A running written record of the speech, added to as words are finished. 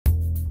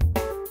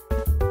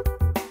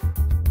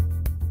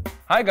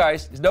Hi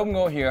guys, it's Dong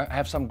Ngo here. I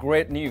have some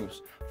great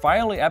news.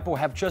 Finally, Apple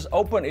have just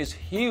opened its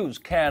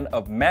huge can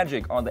of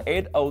magic on the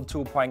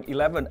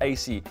 802.11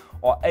 AC,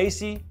 or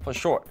AC for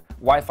short,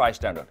 Wi-Fi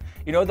standard.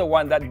 You know, the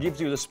one that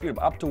gives you the speed of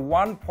up to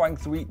 1.3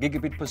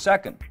 gigabit per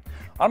second.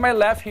 On my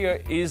left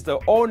here is the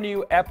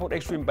all-new Apple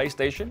Extreme base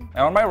station,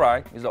 and on my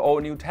right is the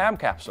all-new time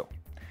capsule.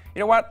 You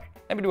know what?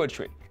 Let me do a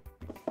trick.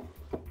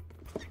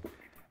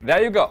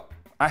 There you go.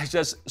 I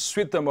just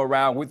switch them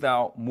around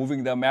without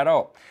moving them at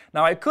all.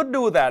 Now I could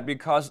do that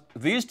because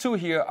these two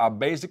here are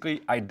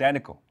basically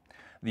identical.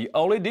 The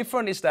only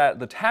difference is that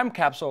the time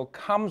capsule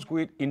comes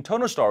with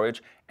internal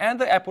storage and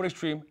the Apple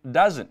Extreme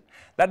doesn't.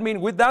 That means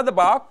without the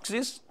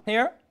boxes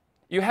here,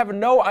 you have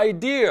no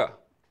idea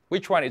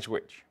which one is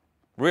which,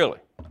 really.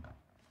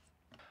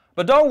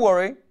 But don't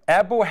worry,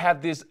 Apple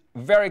has this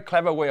very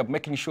clever way of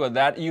making sure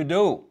that you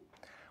do.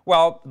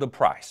 Well, the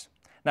price.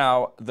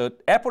 Now, the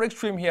Apple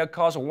Extreme here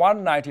costs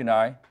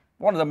 $199,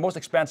 one of the most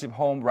expensive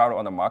home router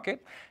on the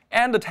market,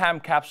 and the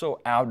time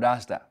capsule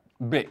outdoes that.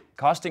 Big,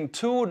 costing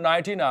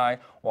 $299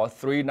 or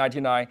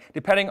 $399,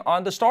 depending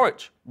on the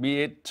storage,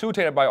 be it 2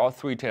 TB or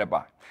 3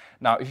 TB.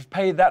 Now, if you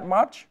pay that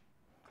much,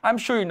 I'm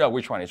sure you know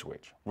which one is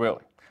which,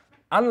 really.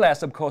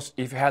 Unless, of course,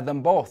 if you have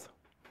them both,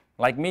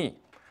 like me.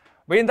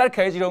 But in that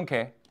case, you don't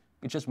care.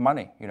 It's just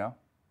money, you know.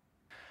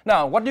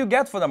 Now, what do you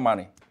get for the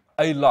money?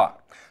 A lot.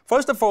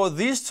 First of all,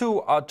 these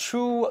two are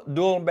true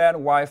dual-band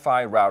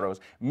Wi-Fi routers,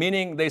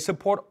 meaning they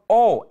support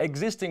all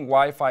existing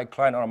Wi-Fi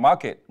clients on the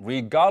market,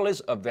 regardless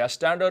of their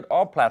standard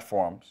or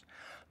platforms.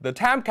 The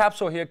time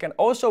capsule here can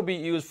also be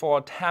used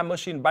for time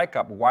machine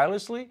backup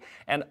wirelessly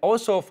and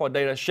also for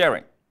data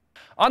sharing.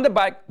 On the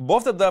back,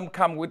 both of them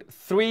come with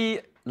 3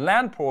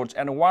 LAN ports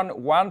and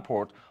 1 WAN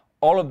port.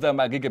 All of them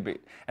are gigabit.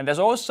 And there's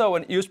also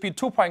an USB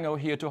 2.0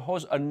 here to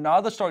host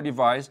another storage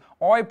device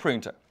or a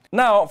printer.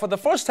 Now, for the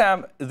first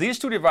time, these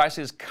two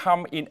devices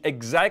come in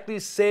exactly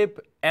shape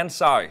and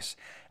size.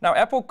 Now,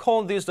 Apple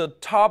called this the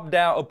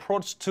top-down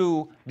approach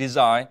to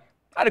design.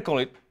 I'd call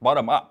it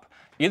bottom-up.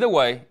 Either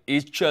way,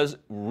 it's just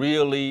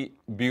really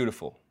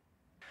beautiful.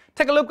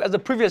 Take a look at the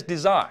previous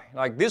design.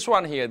 Like this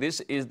one here,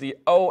 this is the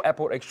old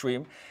Apple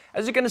Extreme.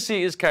 As you can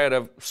see, it's kind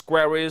of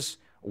squarish,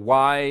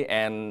 wide,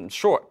 and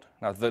short.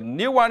 Now, the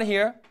new one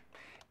here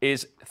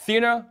is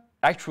thinner,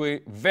 actually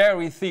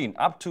very thin,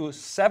 up to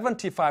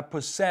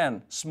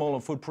 75% smaller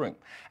footprint.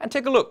 And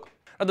take a look.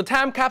 Now, the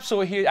time capsule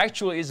here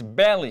actually is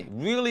barely,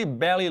 really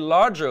barely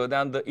larger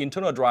than the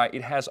internal drive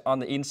it has on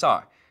the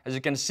inside, as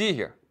you can see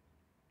here.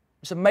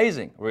 It's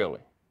amazing, really.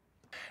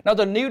 Now,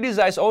 the new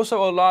design is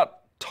also a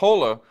lot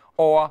taller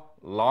or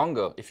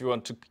longer, if you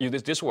want to use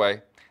it this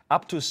way,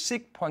 up to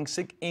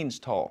 6.6 inches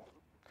tall.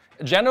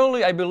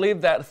 Generally, I believe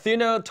that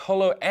thinner,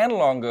 taller, and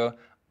longer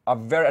are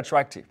very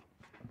attractive.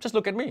 Just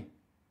look at me.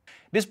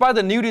 Despite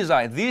the new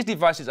design, these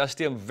devices are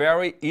still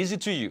very easy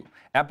to use.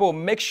 Apple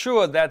makes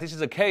sure that this is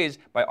the case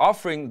by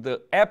offering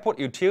the Airport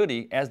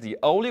utility as the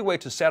only way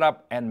to set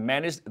up and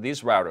manage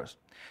these routers.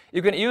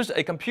 You can use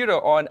a computer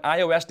or an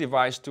iOS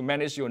device to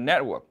manage your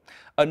network.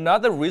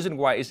 Another reason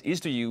why it's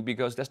easy to use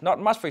because there's not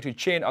much for you to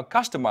change or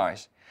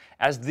customize,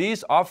 as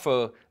these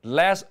offer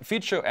less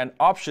feature and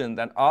option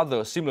than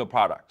other similar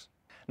products.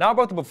 Now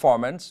about the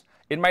performance.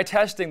 In my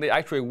testing, they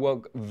actually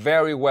work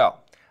very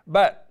well.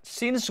 But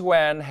since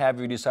when have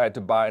you decided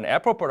to buy an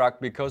Apple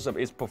product because of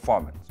its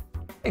performance?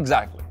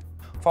 Exactly.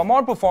 For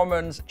more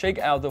performance, check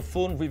out the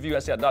full review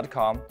at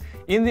CNET.com.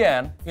 In the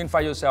end, you can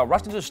find yourself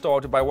rushing to the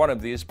store to buy one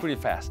of these pretty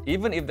fast,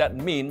 even if that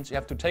means you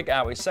have to take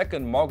out a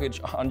second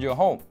mortgage on your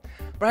home.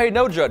 But hey,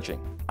 no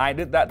judging. I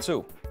did that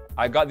too.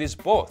 I got these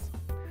both.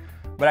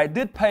 But I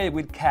did pay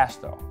with cash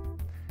though.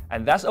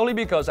 And that's only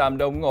because I'm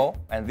Dong Ngo,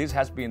 and this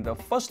has been the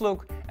first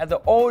look at the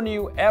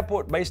all-new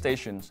Airport base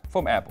stations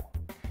from Apple.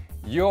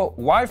 Your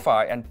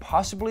Wi-Fi and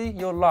possibly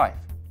your life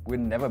will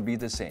never be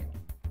the same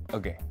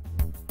again.